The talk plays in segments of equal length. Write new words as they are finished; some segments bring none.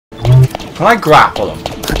Can I grapple him?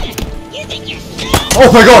 Oh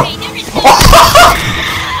my god!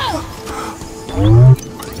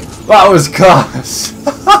 That was class!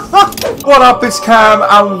 What up, it's Cam,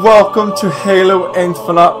 and welcome to Halo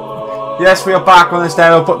Infinite. Yes, we are back on this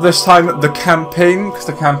demo, but this time the campaign, because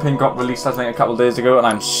the campaign got released I think a couple of days ago, and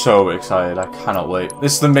I'm so excited. I cannot wait.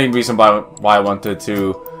 This is the main reason why I wanted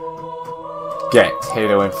to get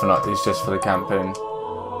Halo Infinite, is just for the campaign.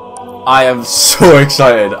 I am so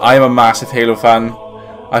excited. I am a massive Halo fan.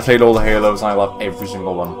 I played all the Halos and I love every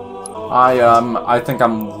single one. I think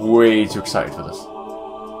I'm way too excited for this.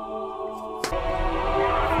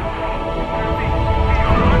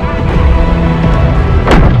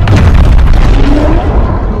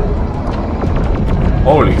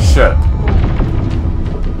 Holy shit.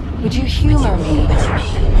 Would you humor me?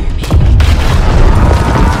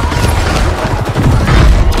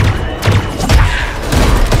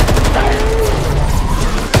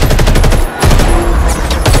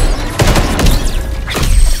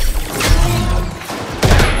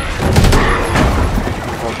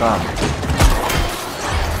 Well done.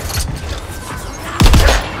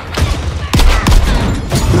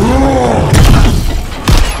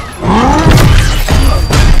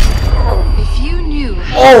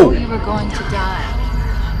 Oh! You were going to die.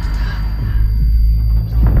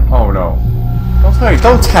 Oh no.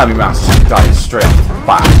 Don't tell me Master died straight off the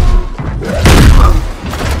back.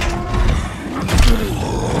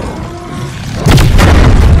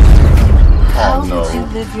 How would you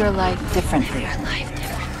live your life differently?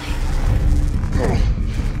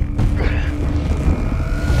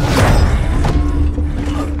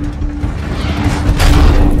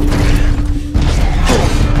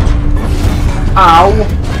 Ow!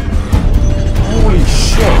 Holy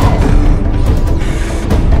shit!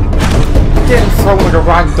 I'm getting thrown like a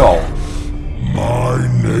ragdoll. My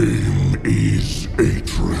name is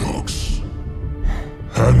Atriox,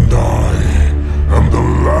 and I am the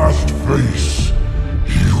last face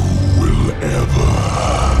you will ever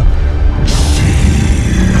see.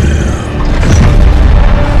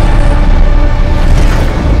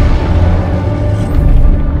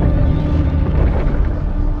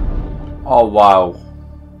 Oh wow.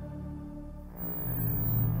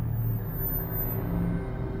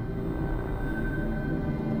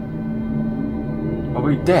 Are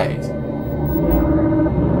we dead?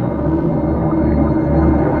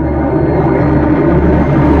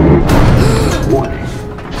 Warning.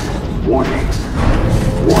 Warning.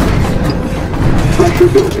 Warning. Pressure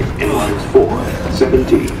building in lines 4,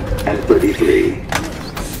 17, and 33.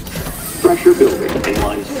 Pressure building in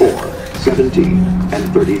lines 4, 17,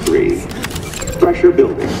 and 33. Pressure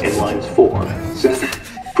building in lines 4, 7.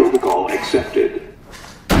 Protocol accepted.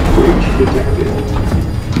 Breach detected.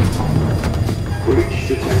 Breach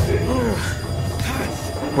detected.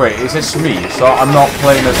 Wait, is this me? So I'm not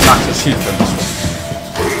playing as Master Chief in this one?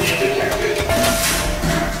 Breach detected.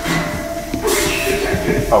 Breach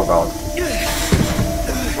detected. Oh god.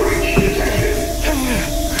 Breach detected.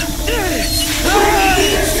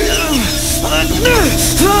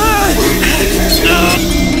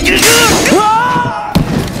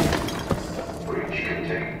 Breach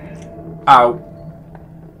contained. Ow.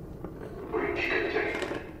 Breach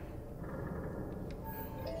contained.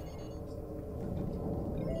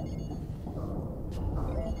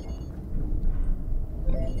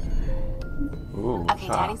 Ooh, Okay,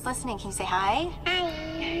 Daddy's listening. Can you say hi? Hi.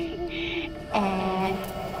 And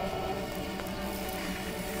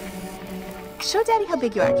show Daddy how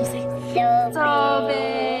big you are. Can you say so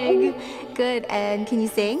big? Good. And can you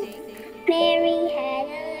sing? Mary had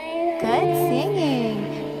a Good singing.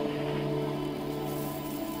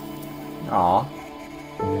 aw.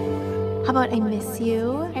 How about I miss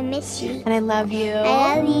you? I miss you. And I love you.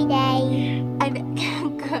 I love you, Daddy. And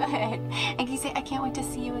good. And can you say I can't wait to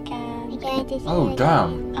see you again? I can't see Oh you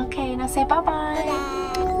damn. Okay, now say bye-bye.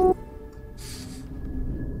 Bye.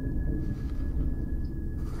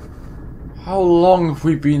 How long have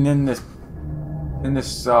we been in this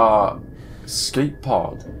skate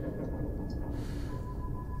pod?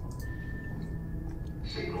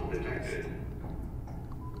 Signal detected.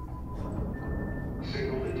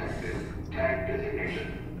 Signal detected. Tag designation.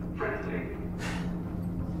 Friendly.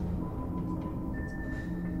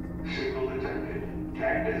 Signal detected.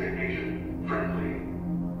 Tag designation. Friendly.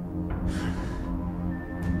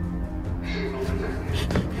 Signal detected.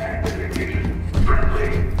 Tag designation.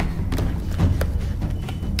 Friendly.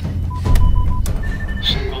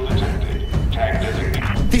 Signal detected. Tag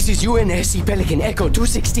designation. This is UNSC Pelican Echo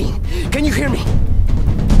 216. Can you hear me?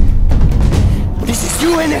 This is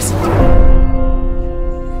UNSC.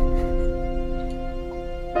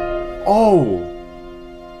 Oh!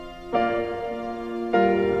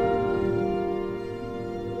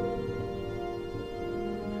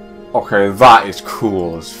 Okay, that is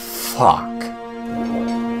cool as fuck.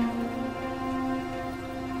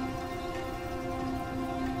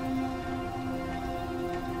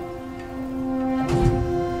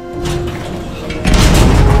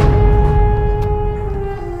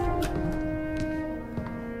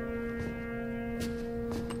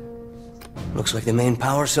 Looks like the main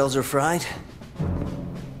power cells are fried.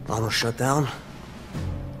 Armor shut down.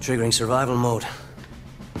 Triggering survival mode.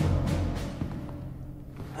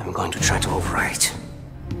 I'm going to try to overwrite.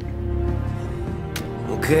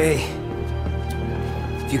 Okay.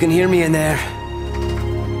 If you can hear me in there,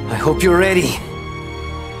 I hope you're ready.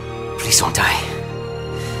 Please don't die.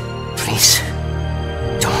 Please.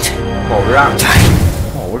 Don't. Oh, we're out. Die.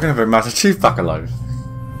 Oh, we're gonna bring Master Chief back alive.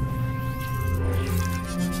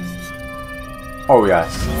 Oh,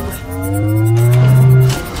 yes.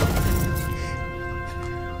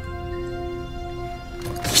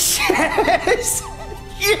 Yes!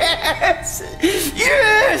 Yes!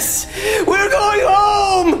 Yes! We're going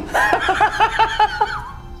home!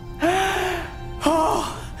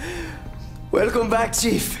 Oh, welcome back,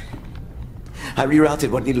 Chief. I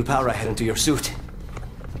rerouted what little power I had into your suit.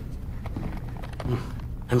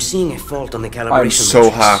 I'm seeing a fault on the calibration I'm so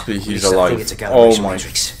matrix. happy he's I alive. think it's a calibration Oh my.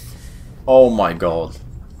 matrix. Oh my god.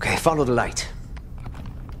 Okay, follow the light.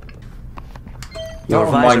 That Your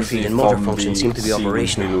visor reminds feed me and motor from function the seem to be scene in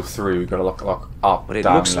operational. Halo 3. We gotta look up, But it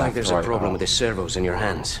down, looks like left, there's right, a problem up. with the servos in your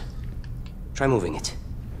hands. Try moving it.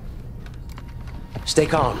 Stay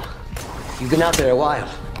calm. You've been out there a while.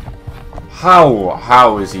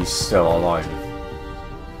 How is he still alive?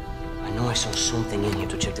 I know I saw something in here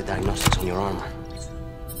to check the diagnostics on your armor.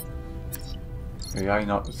 AI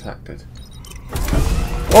not detected.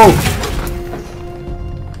 Oh!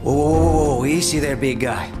 Whoa, whoa, whoa, whoa, easy there, big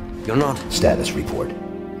guy. You're not... Status report.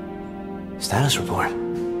 Status report?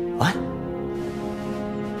 What?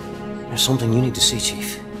 There's something you need to see,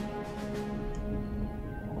 Chief.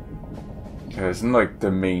 Yeah, isn't like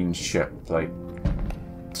the main ship like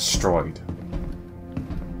destroyed?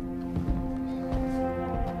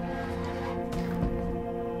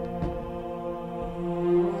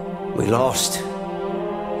 We lost.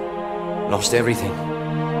 Lost everything.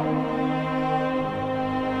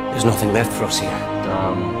 There's nothing left for us here.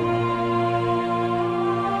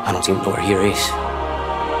 I don't even know where here is.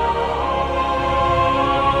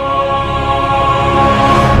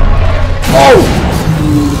 Oh!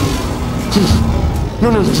 No,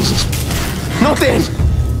 no, no. Not then!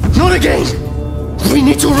 Not again! We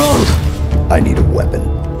need to run! I need a weapon.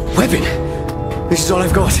 Weapon? This is all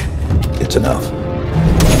I've got. It's enough.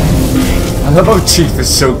 I love how Chief is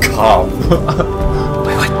so calm.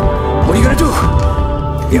 Wait, what? What are you gonna do?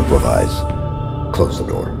 Improvise. Close the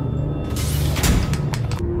door.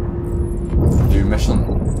 New mission.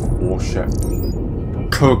 Warship.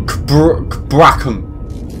 Bracken.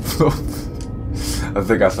 I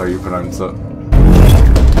think that's how you pronounce it.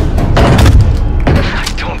 I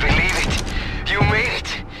don't believe it. You made it.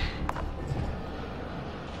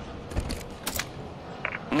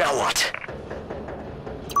 Now what?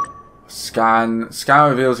 Scan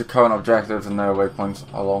reveals your current objectives and their waypoints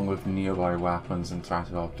along with nearby weapons,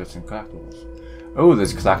 interactive objects and collectibles. Oh,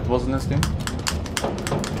 there's collectibles in this game?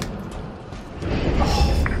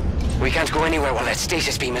 We can't go anywhere while that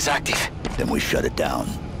stasis beam is active. Then we shut it down.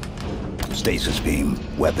 Stasis beam,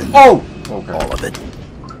 weapons. Oh! Okay. All of it.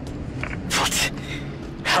 What?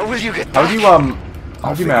 How will you get How back? do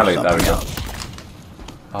you melee? There we go.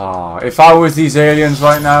 Ah, if I was these aliens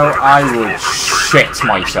right now, I would shit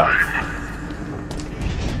myself.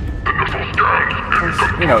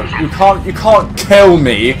 You know, you can't kill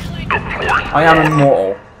me. I am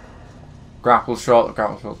immortal. Grapple shot,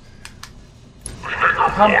 grapple shot. I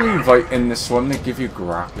can't believe like in this one they give you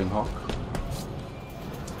grappling hook.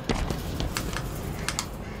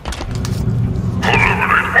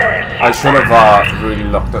 I should have really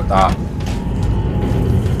looked at that.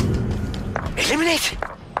 Eliminate!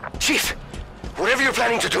 Chief, whatever you're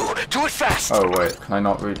planning to do it fast! Oh wait, can I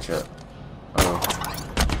not reach it? Oh.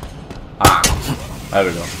 Ah, there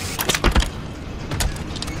we go.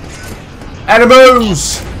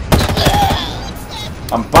 Enemies!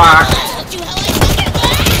 I'm back!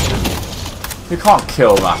 You can't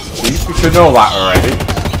kill that, Chief. You should know that already.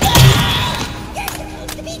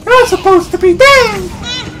 You're supposed to be dead!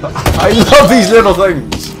 I love these little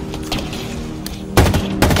things!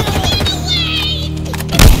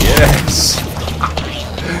 Yes!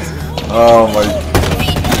 Oh my...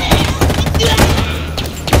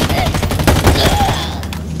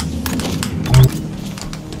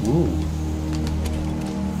 Ooh.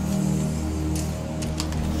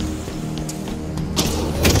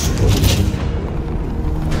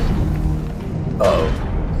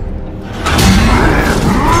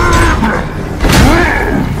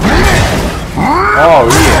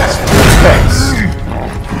 pissed.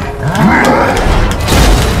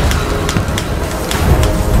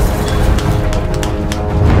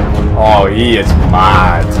 Oh, he is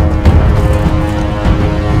mad.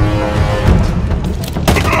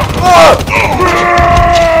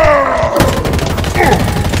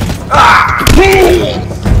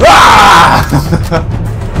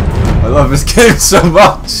 I love this game so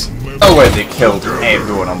much. Oh, wait, they killed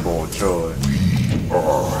everyone on board, surely. We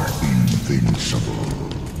are invincible.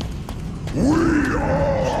 We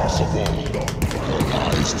are possible.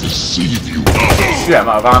 Lies deceive you. Shit, I'm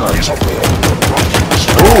out of ammo.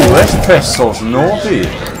 Ooh, this pistol's naughty.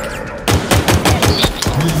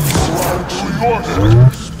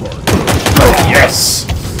 Yes!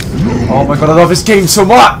 Oh my god, I love this game so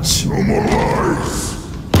much!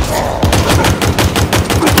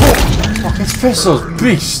 Fuck, this pistol's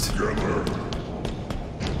beast!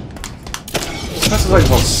 This pistol's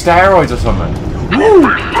like on steroids or something. Woo!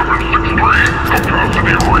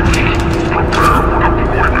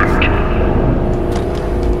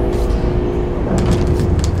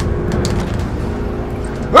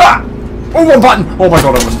 Ah! Oh, one button! Oh my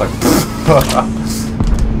god, I almost died.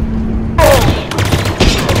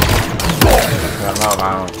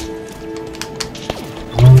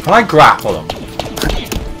 Can I grapple them?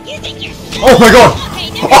 Oh my god!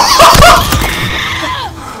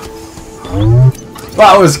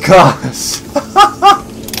 That was class!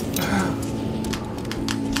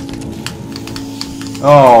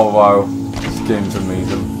 Oh wow, this game's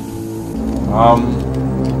amazing.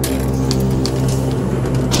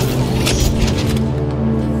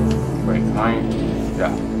 Wait, can I?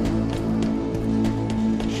 Yeah.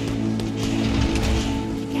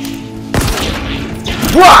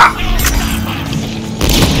 Wah!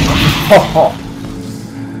 Oh,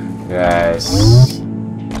 yes.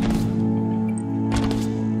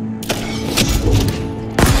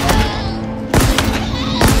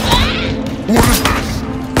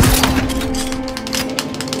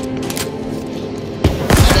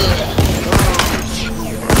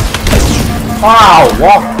 Wow,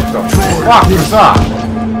 what the fuck is that?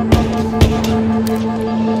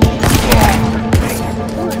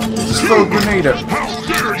 Just throw a grenade at.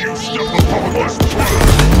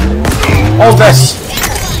 Oh, this!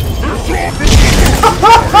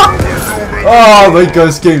 Oh my god,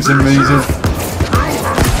 this game's amazing.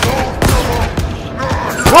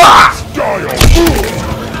 Ah!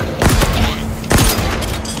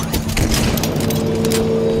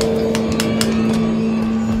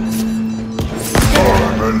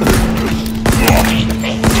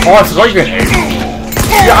 Oh, I forgot you can aim.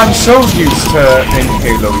 Yeah, I'm so used to in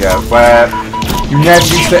Halo, yeah, where you never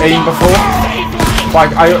used to aim before.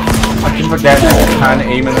 Like, I can forget that you can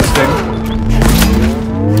aim in this game.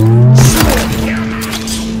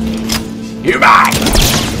 You back!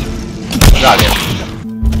 Got it.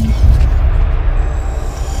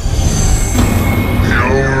 The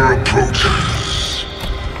hour approaches.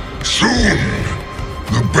 Soon,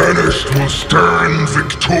 the banished will stand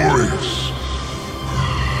victorious.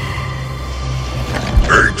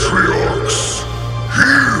 Atriox,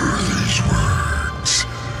 hear these words.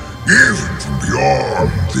 Even from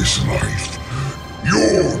beyond this life,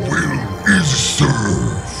 your will is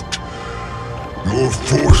served. Your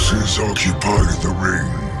forces occupy the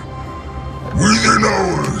ring. Within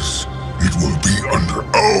hours, it will be under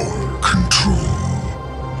our control.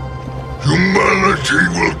 Humanity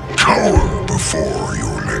will cower before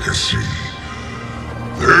your legacy.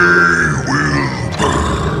 They will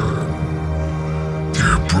burn.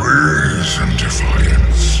 Their praise and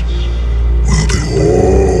defiance will be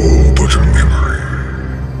all but a memory.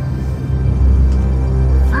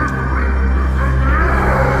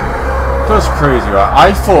 That's crazy, right?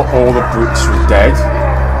 I thought all the brutes were dead.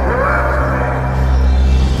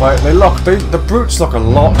 Like, the brutes look a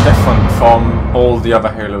lot different from all the other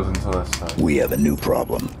Halos until this time. We have a new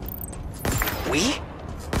problem. We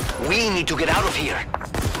need to get out of here.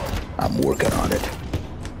 I'm working on it.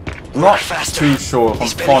 Not too sure if I'm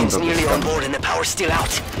fond of this nearly on gun. board and the power's still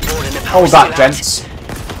out. Hold that, gents.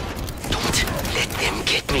 Don't let them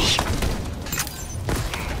get me.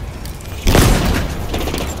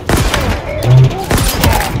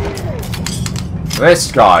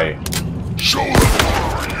 This guy. Show them.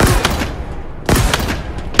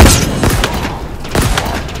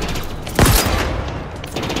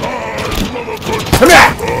 Come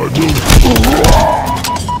here!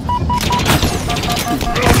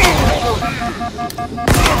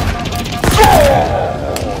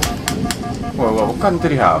 Whoa, what gun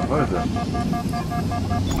did he have? What is it?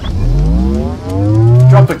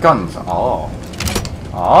 Drop the guns. Oh.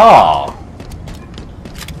 Ah.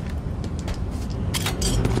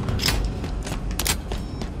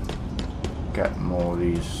 more of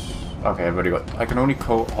these. Okay, I've already got. I can only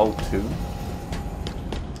hold 2.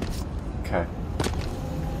 Okay.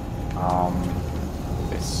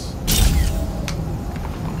 This.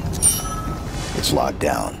 It's locked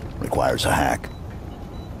down. Requires a hack.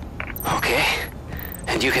 Okay.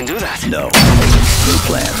 And you can do that? No. New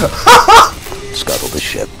plan. Scuttle the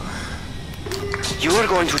ship. You are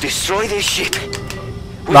going to destroy this ship.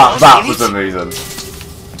 That was amazing.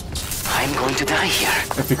 I'm going to die here.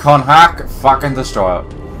 If you can't hack, fucking destroy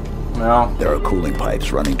it. You know? There are cooling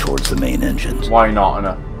pipes running towards the main engines. Why not,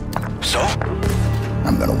 innit? So?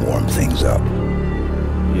 I'm gonna warm things up.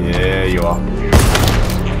 Yeah, you are.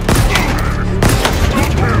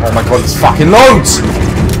 Oh my god, there's fucking loads!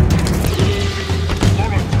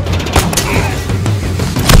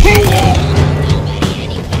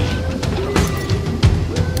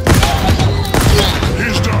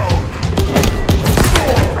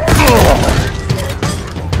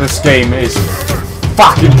 This game is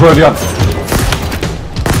fucking brilliant.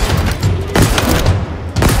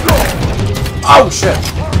 Oh shit.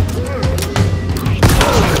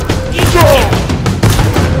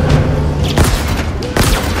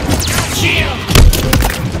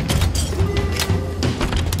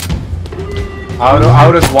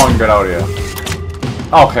 How does one get out of here?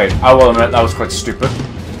 Okay, I will admit that was quite stupid.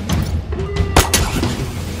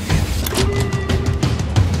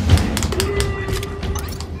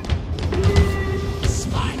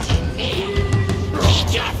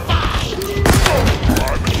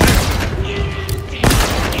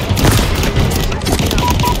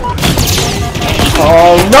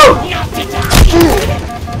 Oh no!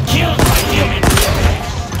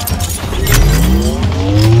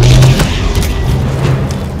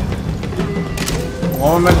 What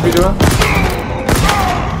am I meant to be doing?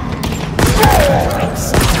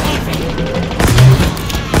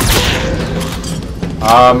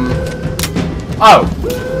 Oh!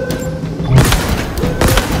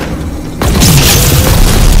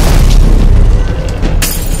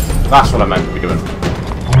 That's what I meant to be doing.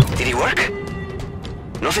 Did he work?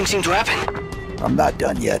 Nothing seemed to happen. I'm not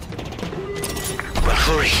done yet. Well,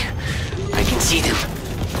 hurry. I can see them.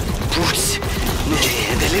 Brutes.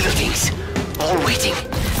 The little things. All waiting.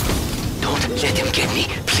 Don't let them get me,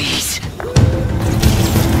 please.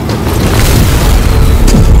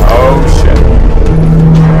 Oh shit.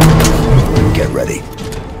 Get ready.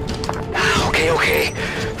 Okay.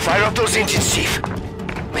 Fire up those engines, Chief.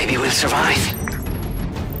 Maybe we'll survive.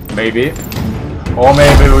 Maybe. Or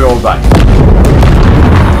maybe we all die.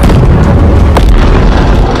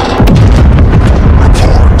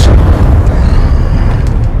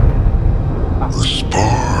 The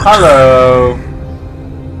spark. Hello.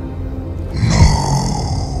 No.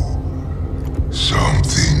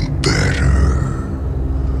 Something better.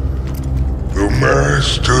 The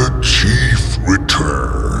Master Chief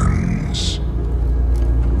returns.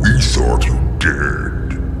 We thought you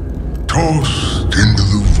dead. Tossed into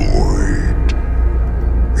the void.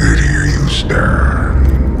 Yet here you stand.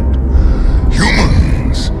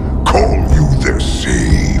 Humans call you their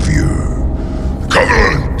savior.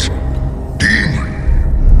 Covenant. Demon.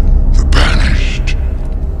 The banished.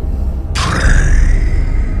 Prey.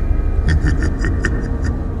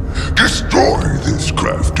 Destroy this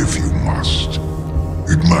craft if you must.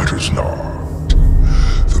 It matters not.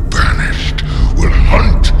 The banished will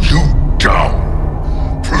hunt you down.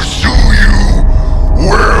 Pursue you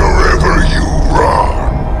wherever you run.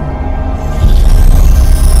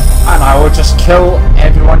 And I will just kill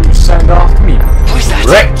everyone you send after me. Who is that?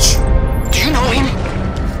 Rich! Do you know him?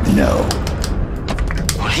 No.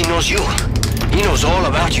 Well, he knows you. He knows all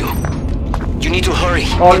about you. You need to hurry.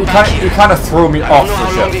 Oh, Get back here. you kind of threw me I off don't know the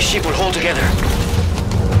how long ship. this ship will hold together.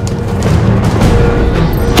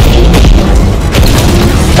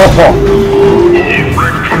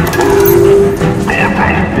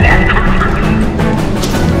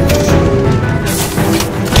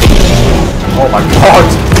 Oh my god!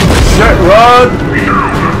 Shit, run!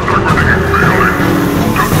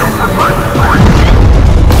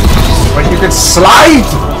 But you can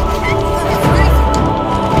slide!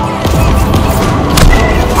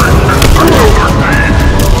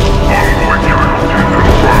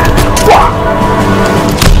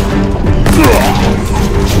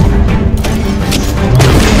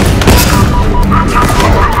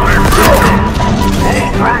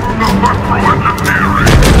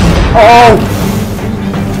 Oh!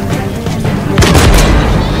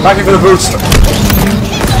 Thank you for the boost.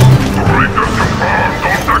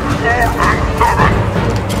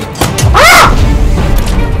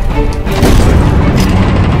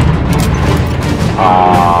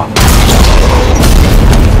 Ah!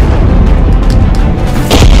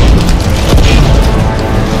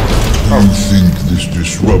 think this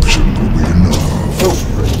disruption will be enough.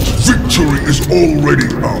 Victory is already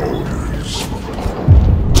ours.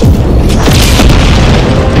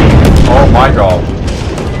 Oh my god.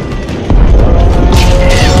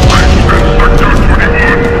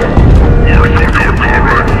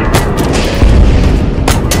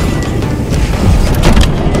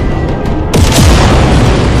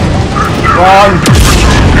 Run!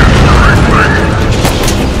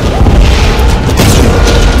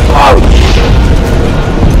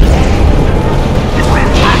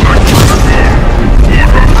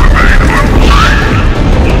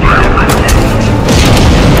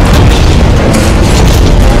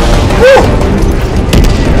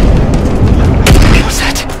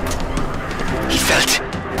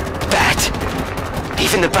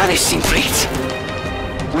 Seem great.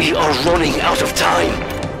 We are running out of time.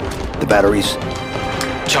 The batteries?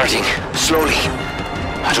 Charging. Slowly.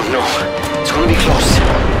 I don't know. It's gonna be close.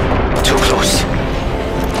 Too close.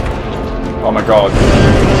 Oh my god.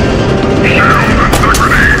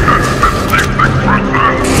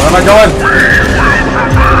 Where am I going?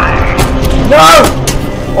 No!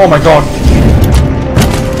 Oh my god.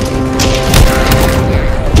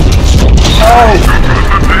 Oh!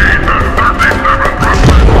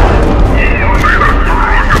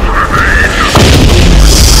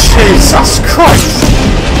 Jesus Christ!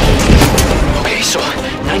 Okay, so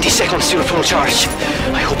 90 seconds to a full charge.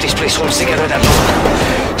 I hope this place holds together that long.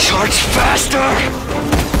 Charge faster!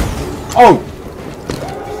 Oh!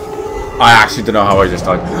 I actually don't know how I just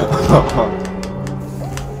died.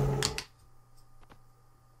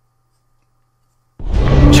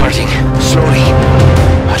 Charging. Slowly.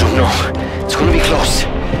 I don't know. It's gonna be close.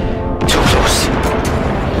 Too close.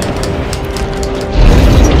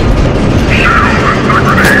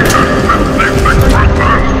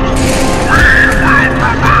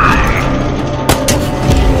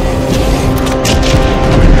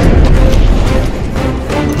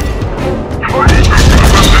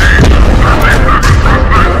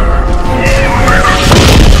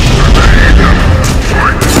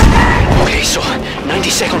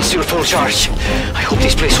 Seconds to a full charge. I hope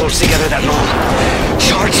this place holds together that long.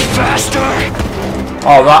 Charge faster!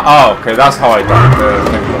 Oh, that. Oh, okay, that's how I died.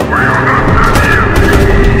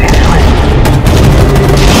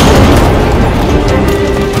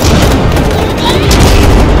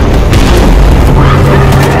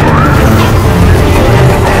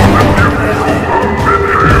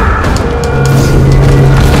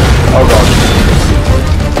 Oh god.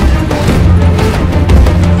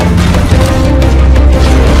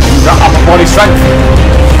 Body strength.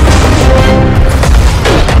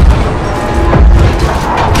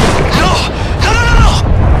 No!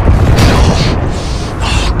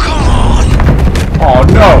 Oh, come on! Oh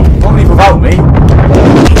no! Don't leave without me.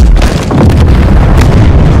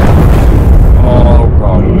 Oh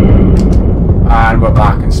god. And we're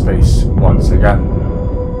back in space once again.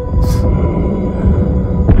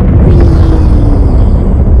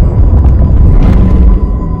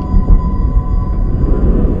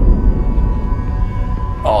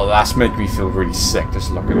 Oh, that's making me feel really sick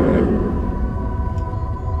just looking at it.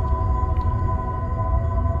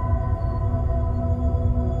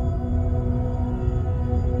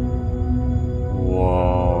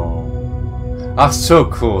 Whoa. That's so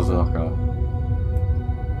cool to look at.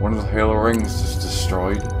 One of the Halo rings just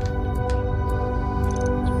destroyed.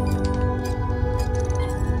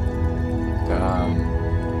 Damn.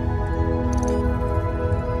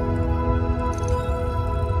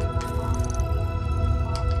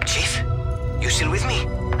 Still with me?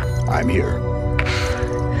 I'm here.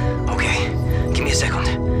 Okay, give me a second.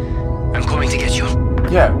 I'm coming to get you.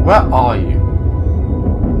 Yeah, where are you?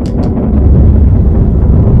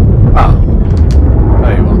 Ah,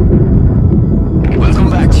 there you are. Welcome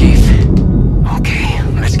back, Chief. Okay,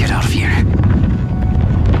 let's get out of here.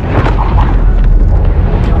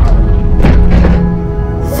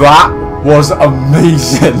 That was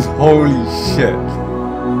amazing! Holy shit.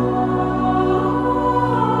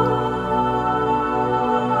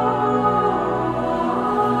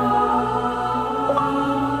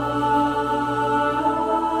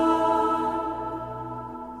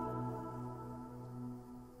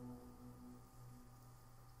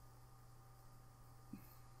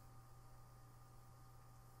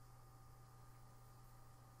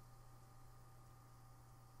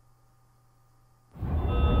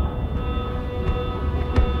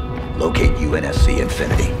 Locate UNSC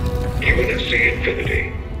Infinity. UNSC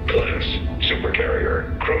Infinity. Class,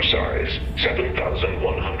 Supercarrier. Crew size,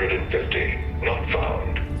 7,150. Not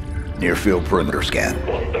found. Near field perimeter scan.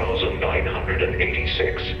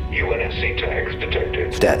 1,986. UNSC tags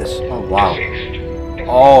detected. Status. Oh wow. Deceased.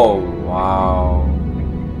 Oh Wow.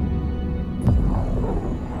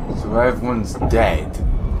 So everyone's dead.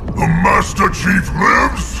 The Master Chief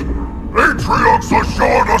lives? Atriox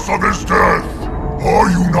assured us of his death. Are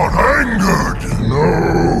you not angered?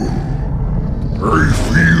 No. I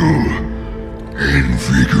feel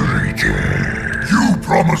invigorated. You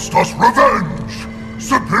promised us revenge,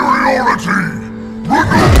 superiority,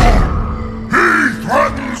 renewal. He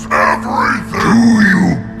threatens everything. Do you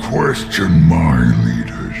question my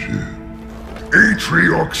leadership?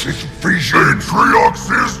 Atriox's vision. Atriox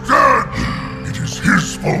is dead. It is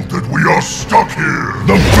his fault that we are stuck here.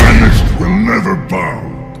 The banished will never bow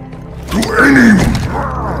to anyone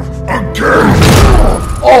again.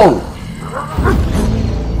 Oh!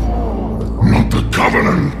 Not the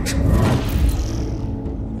Covenant.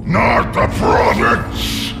 Not the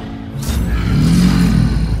prophets.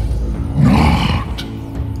 Not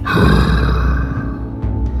her.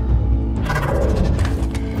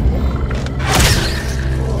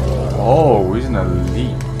 Oh, he's an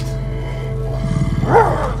elite.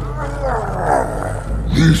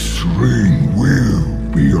 This ring will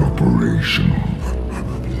be operational.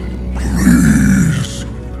 Please.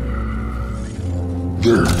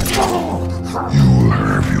 There. You will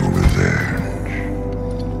have your revenge.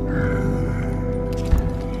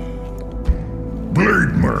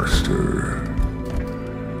 Blade Master.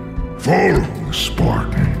 Follow the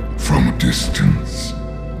Spartan from a distance.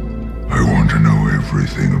 I want to know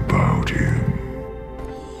everything about him.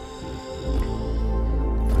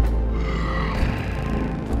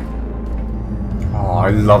 Oh, I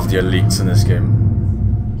love the elites in this game.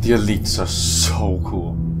 The elites are so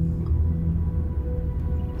cool.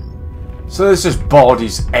 So there's just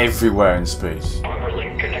bodies everywhere in space. Armor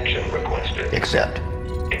link connection requested. Accept.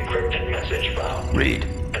 Encrypted message found. Read.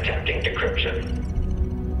 Attempting decryption.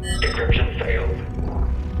 Decryption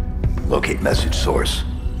failed. Locate message source.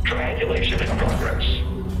 Triangulation in progress.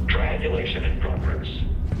 Triangulation in progress.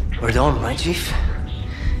 We're done, right, Chief?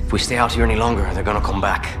 If we stay out here any longer, they're gonna come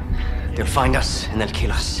back. They'll find us, and they'll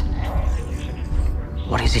kill us.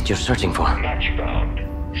 What is it you're searching for? Match found.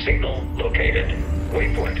 Signal located.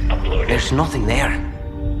 Waypoint uploaded. There's nothing there.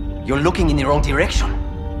 You're looking in the wrong direction.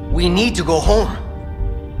 We need to go home.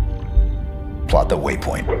 Plot the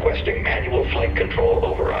waypoint. Requesting manual flight control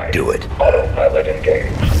override. Do it. Autopilot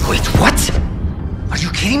engaged. Wait, what? Are you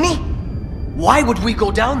kidding me? Why would we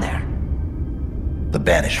go down there? The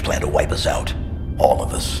Banished plan to wipe us out. All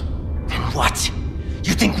of us. Then what?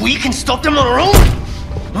 You think we can stop them on our own?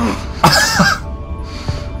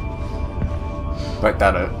 Write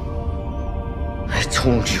that out. I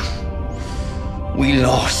told you. We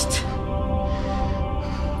lost.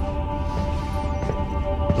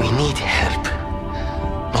 We need help,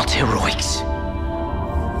 not heroics.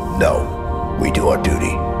 No. We do our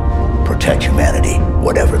duty. Protect humanity,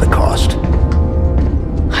 whatever the cost.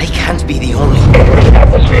 I can't be the only. Entering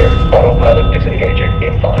atmosphere. Autopilot disengaging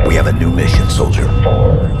in 5. We have a new mission, soldier.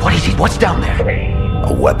 4. What is it? What's down there? 3.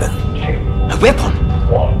 A weapon. 2. A weapon?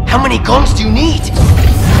 1. How many guns do you need?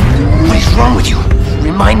 What is wrong with you?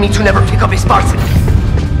 Remind me to never pick up a Spartan.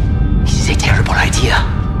 This is a terrible idea.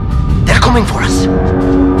 They're coming for us.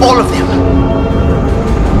 All of them.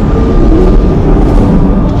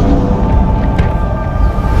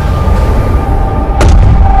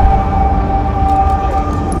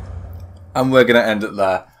 And we're going to end it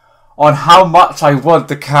there. On how much I want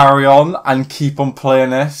to carry on and keep on playing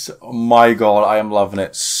this. Oh my god, I am loving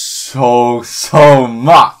it so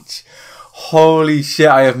much. Holy shit,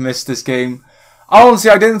 I have missed this game. Honestly,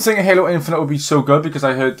 I didn't think Halo Infinite would be so good because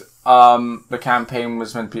I heard the campaign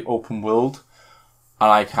was meant to be open world. And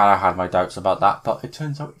I kind of had my doubts about that, but it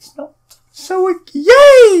turns out it's not. So,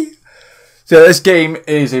 yay! So this game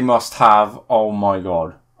is a must-have. Oh my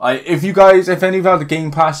god. If any of you have the Game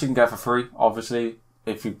Pass, you can get it for free, obviously.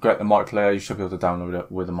 If you get the multiplayer, you should be able to download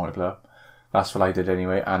it with the multiplayer. That's what I did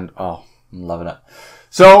anyway, and oh, I'm loving it.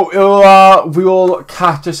 So, we will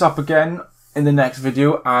catch us up again in the next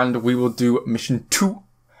video, and we will do Mission 2,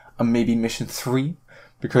 and maybe Mission 3,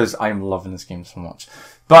 because I am loving this game so much.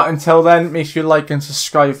 But until then, make sure you like and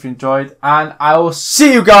subscribe if you enjoyed, and I will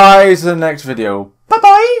see you guys in the next video.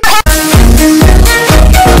 Bye-bye!